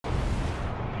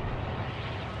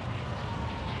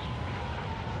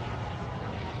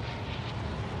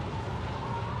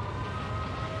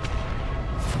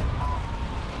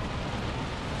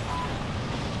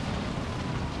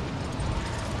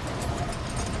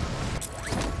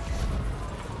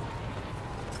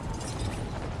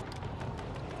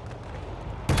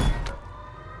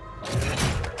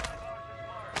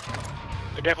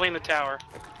They're definitely in the tower.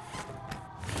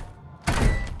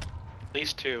 At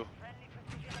least two.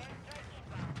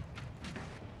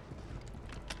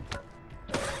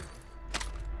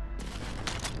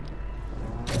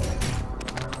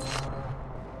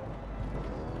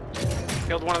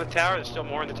 Killed one in the tower. There's still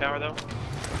more in the tower, though.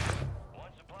 One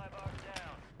supply box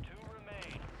down. Two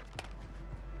remain.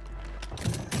 Two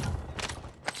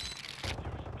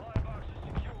supply boxes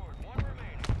secured. One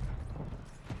remaining.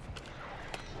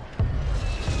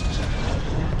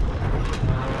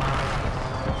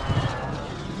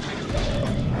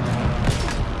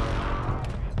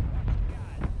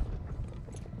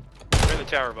 They're in the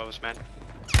tower above us, man.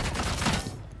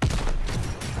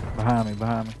 Behind me,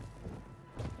 behind me.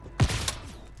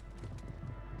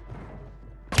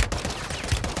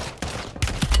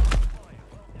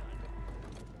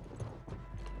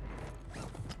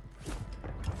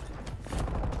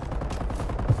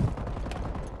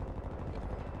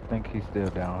 I think he's still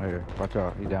down here. Watch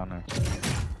out, he's down there.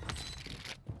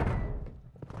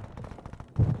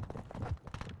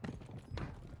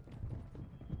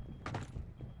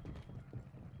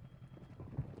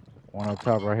 One up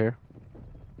top right here.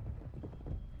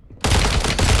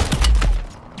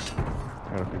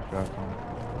 Got a few shots on him.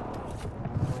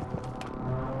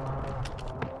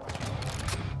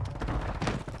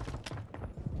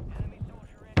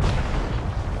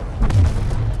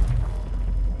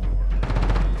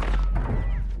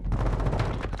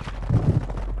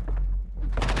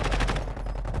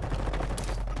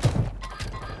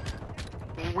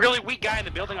 Really weak guy in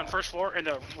the building on first floor, in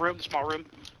the room, the small room.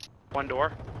 One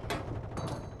door.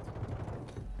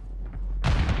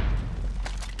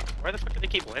 Where the fuck do they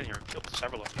keep in here? Killed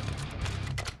several of them.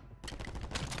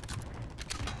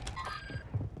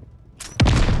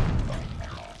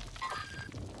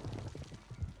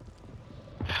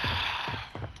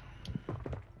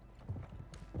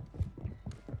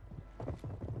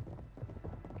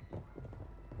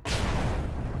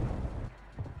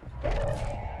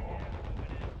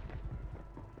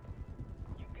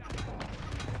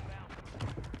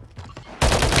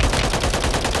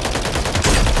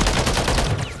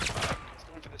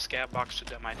 Scab box to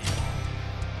dumb idea.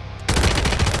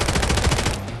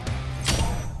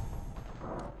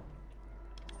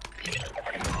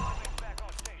 Back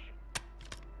on station.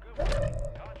 Good work.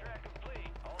 Contract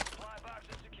complete. All supply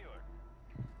boxes secured.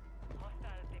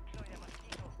 Hostiles deploy the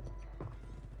mosquito.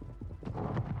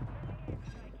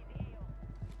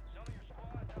 Some of your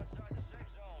squads outside the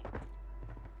safe zone.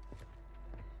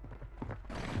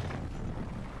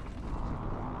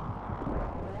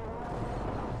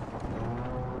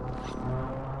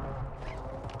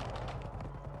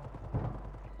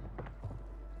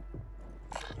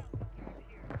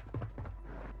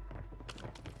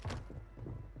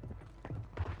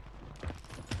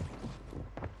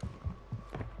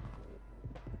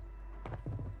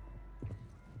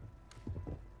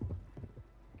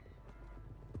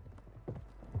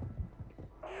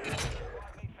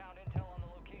 Squad mate found intel on the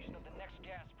location of the next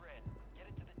gas spread. Get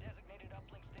it to the designated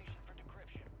uplink station for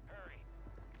decryption. Hurry.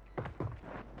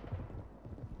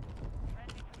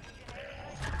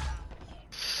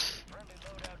 Friendly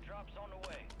loadout drops on the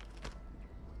way.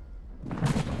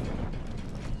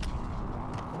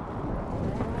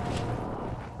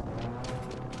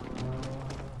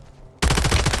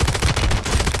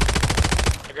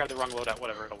 I grabbed the wrong loadout,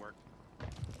 whatever, it'll work.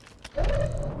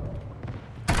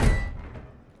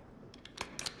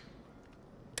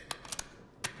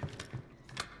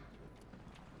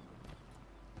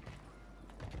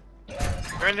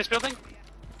 They're in this building?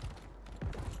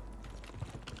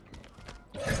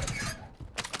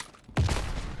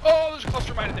 Oh, there's a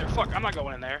cluster mine in there. Fuck, I'm not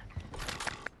going in there.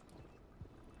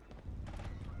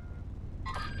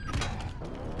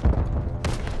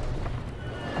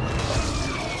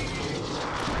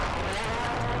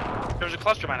 There was a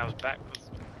cluster mine I was back.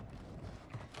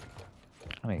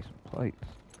 I need some plates.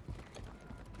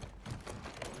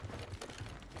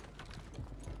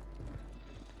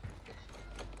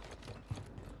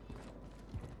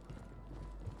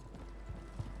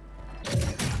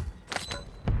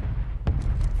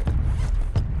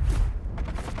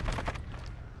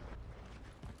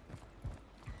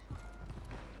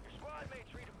 Your squad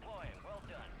mates redeploying. Well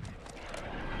done.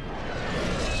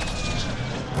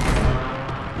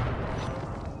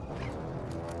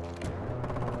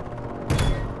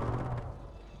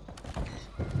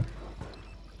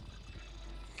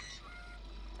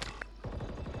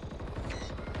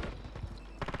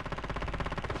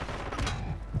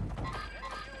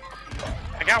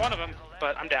 I got one of them,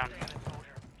 but I'm down.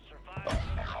 Survive so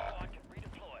the squad can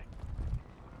redeploy.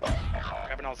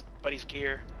 Grabbing all his buddy's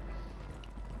gear.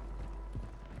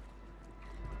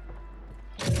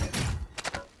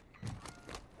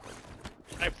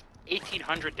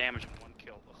 1,900 damage in one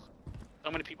kill. Ugh.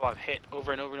 So many people I've hit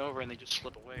over and over and over, and they just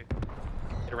slip away.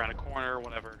 Get around a corner or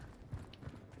whatever.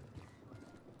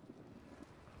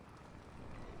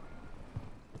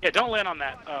 Yeah, don't land on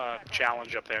that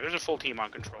challenge up there. There's a full team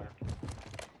on control.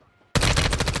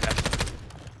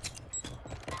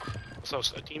 So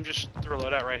a team just threw a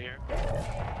loadout right here.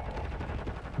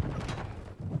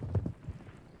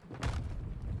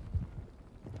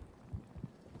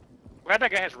 Glad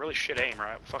that guy has really shit aim,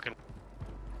 right? Fucking.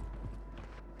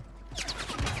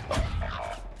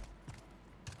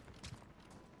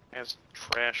 Has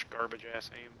trash, garbage ass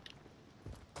aim.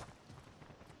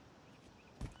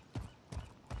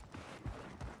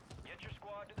 Get your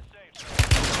squad to the safe zone.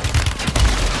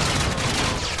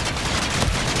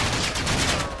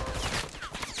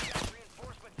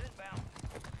 Reinforcements inbound.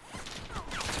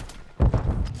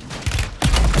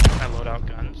 I load out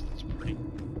guns. That's pretty.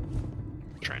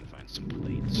 Try and find some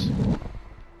plates.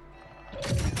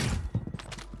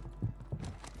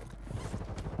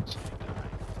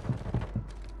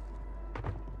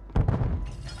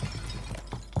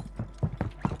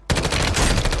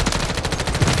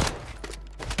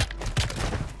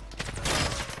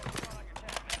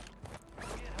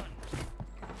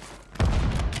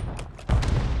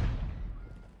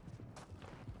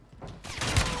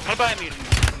 What about me?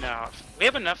 No, we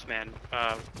have enough, man.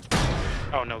 Oh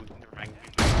no, never mind.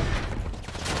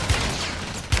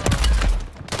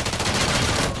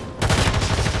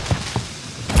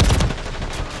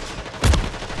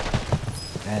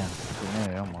 Damn, too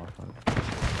many of them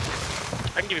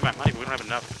motherfuckers. I can give you my money, but we don't have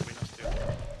enough between us two.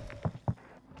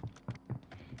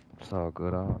 It's all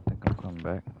good. I don't think I'm coming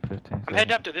back. 15 seconds. I'm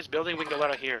heading up to this building. We can go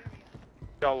out of here.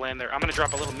 Y'all land there. I'm gonna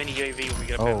drop a little mini UAV when we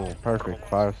get up there. Oh, perfect.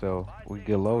 Fire cell. We can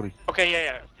get loaded. Okay,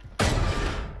 yeah.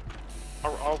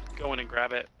 I'll go in and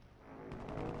grab it.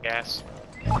 Gas.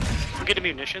 We'll get the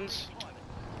munitions.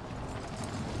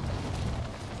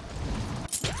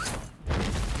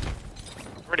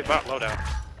 Already bought loadout.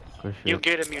 Good shit. You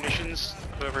get a munitions,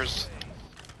 whoever's...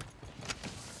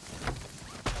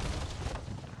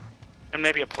 And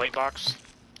maybe a plate box.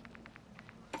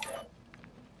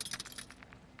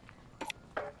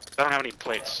 I don't have any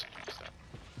plates. So.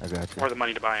 I got you. Or the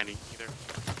money to buy any, either.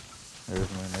 There's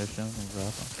munitions and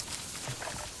drop them.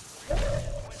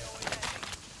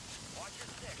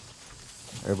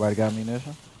 Everybody got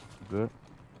munition? Good.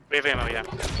 We have ammo, yeah.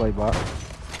 Play box.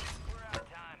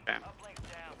 Okay.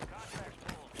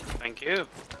 Thank you. No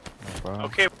problem.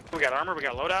 Okay, we got armor, we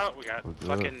got loadout, we got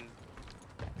fucking...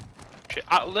 Shit.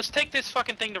 Let's take this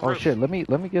fucking thing to Oh roof. shit, let me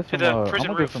get some, the I'm prison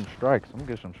gonna roof. get some strikes. I'm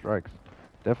gonna get some strikes.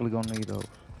 Definitely gonna need those.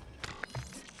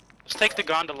 Let's take the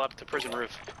gondola up to prison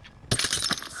roof.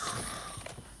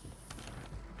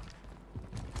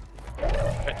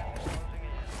 Okay.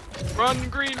 Run,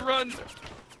 green, run!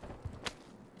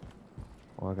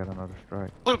 Oh, I got another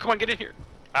strike. Blue, come on, get in here.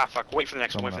 Ah, fuck, wait for the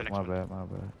next one, wait for the next My one. bad, my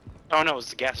bad. Oh no,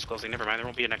 the gas is closing, never mind, there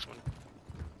won't be a next one.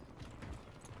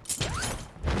 So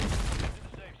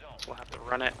we'll have to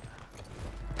run it.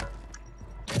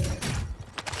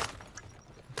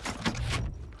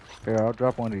 Here, I'll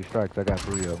drop one of these strikes. I got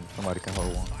 3 of them. Somebody can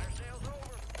hold one.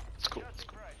 It's cool, it's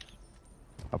cool.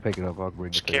 I'll pick it up. I'll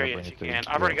bring Just it to you. carry it if you can.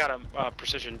 I've already got a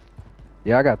precision.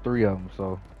 Yeah, I got 3 of them,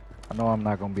 so I know I'm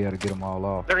not gonna be able to get them all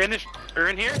off. They're in this, they're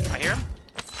in here, I hear them.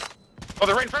 Oh,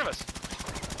 they're right in front of us.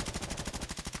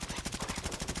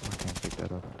 I can't pick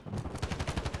that up.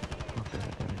 Okay,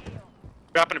 I gotta get it.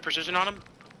 Dropping a precision on them.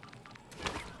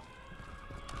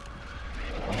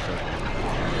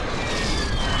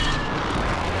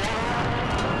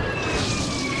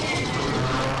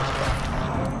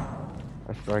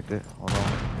 I striked it. Hold on.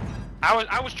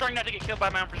 I was trying not to get killed by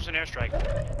my own precision airstrike.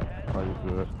 Oh, you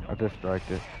good. I just striked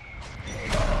it.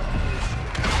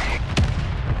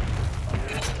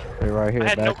 Hey, right here, I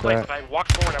had no place. backside. If I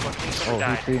walked forward, I would have instantly Oh,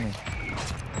 died. he see me.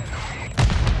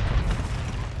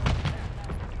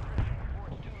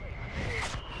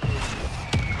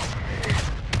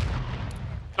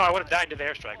 No, I would have died to the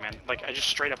airstrike, man. Like, I just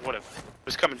straight up would have. It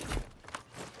was coming.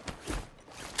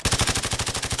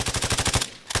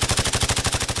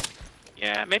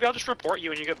 Yeah, maybe I'll just report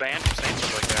you and you get banned for saying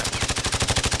stuff like that.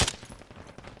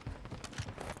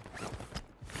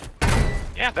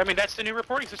 Yeah, I mean, that's the new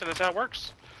reporting system. That's how it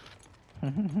works. How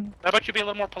about you be a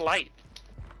little more polite?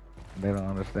 They don't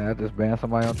understand. I just banned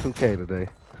somebody on 2K today.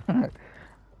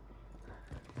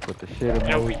 Put the shit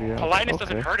emoji out. Politeness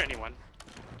doesn't hurt anyone.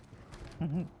 Get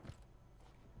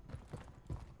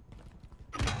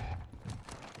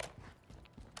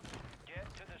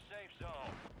to the safe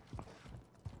zone.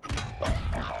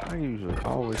 I usually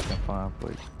always can find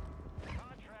places.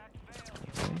 Contract failed. You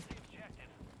lost the objective.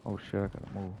 Oh shit, I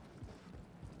gotta move.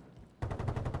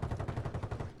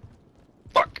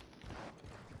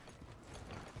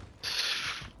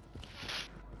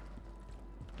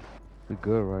 We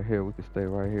good right here. We can stay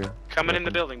right here. Coming in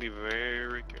the building, be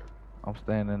very careful. I'm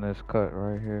staying in this cut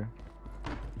right here.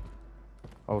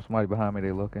 Oh, somebody behind me.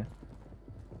 They looking.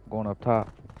 Going up top.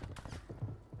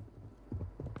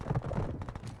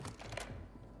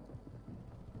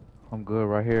 I'm good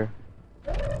right here.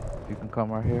 You can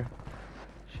come right here.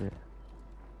 Shit.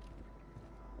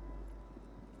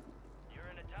 You're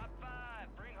in the top 5.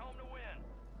 Bring home the win.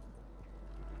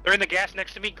 They're in the gas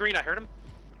next to me. Green, I heard them.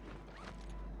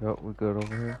 Yup, we good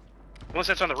over here. Unless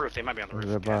that's on the roof. They might be on the Where's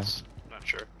roof. that bar? Gas. Not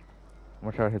sure. I'm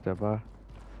gonna try to hit that bar.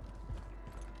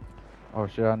 Oh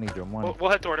shit, I need your money.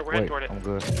 We'll head toward it. We're heading toward it. I'm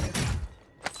good.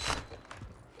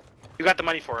 You got the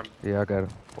money for him. Yeah, I got it.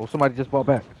 Oh, somebody just bought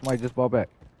back. Somebody just bought back.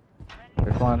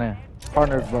 They're flying in.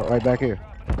 Partner's right back here.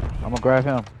 I'm gonna grab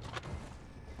him.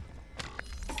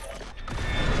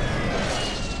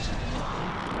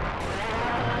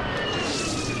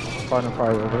 Partner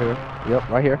probably over here. Yep,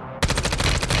 right here.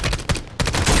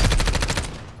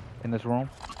 In this room.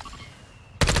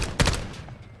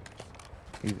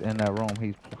 He's in that room.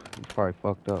 He's probably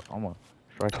fucked up. I'm gonna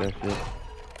strike that shit.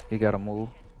 He gotta move.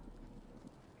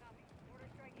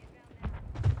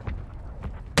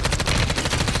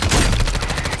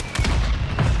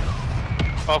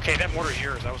 Okay, that mortar's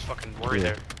yours. I was fucking worried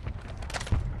there.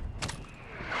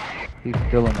 He's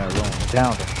still in that room.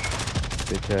 Down him.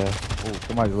 Bitch ass. Oh,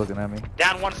 somebody's looking at me.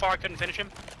 Down one far. I couldn't finish him.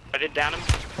 I did down him.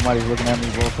 Somebody's looking at me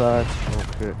both sides. Oh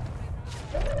shit.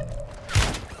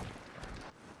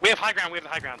 We have high ground. We have the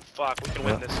high ground. Fuck, we can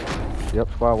win this.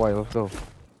 Yep, squad white. Let's go.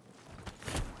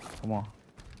 Come on.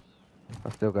 I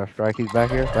still got strike. He's back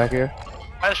here. Back here.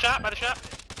 By the shot. By the shot.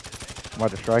 I'm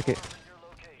about to strike it.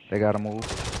 They gotta move.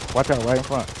 Watch out, right in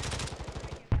front.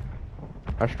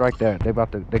 I strike that.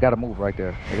 They gotta move right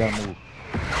there. They gotta move.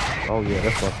 Oh yeah,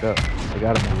 that's fucked up. They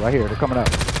gotta move right here. They're coming up.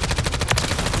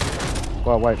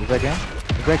 Squad white. Is that game?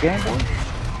 Is that game, boy?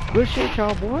 Good shit,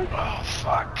 y'all, boy. Oh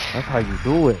fuck. That's how you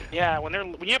do it. Yeah, when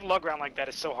you have low ground like that,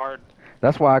 it's so hard.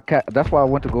 That's why I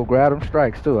went to go grab them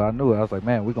strikes too. I knew it. I was like,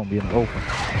 man, we're gonna be in the open.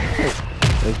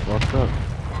 They fucked up.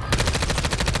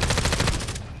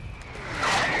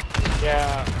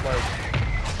 Yeah, like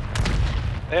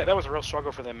that was a real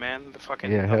struggle for them, man. The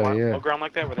fucking low ground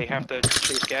like that, where they have to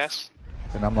chase gas.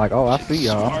 And I'm like, oh, I see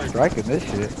y'all. I'm striking this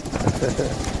shit.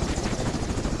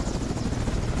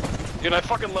 Dude, I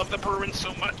fucking love the Bruins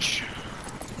so much.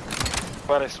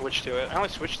 But I switched to it. I only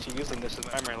switched to using this as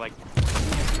memory, like.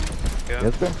 Yeah,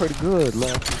 it's been pretty good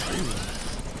last few seasons.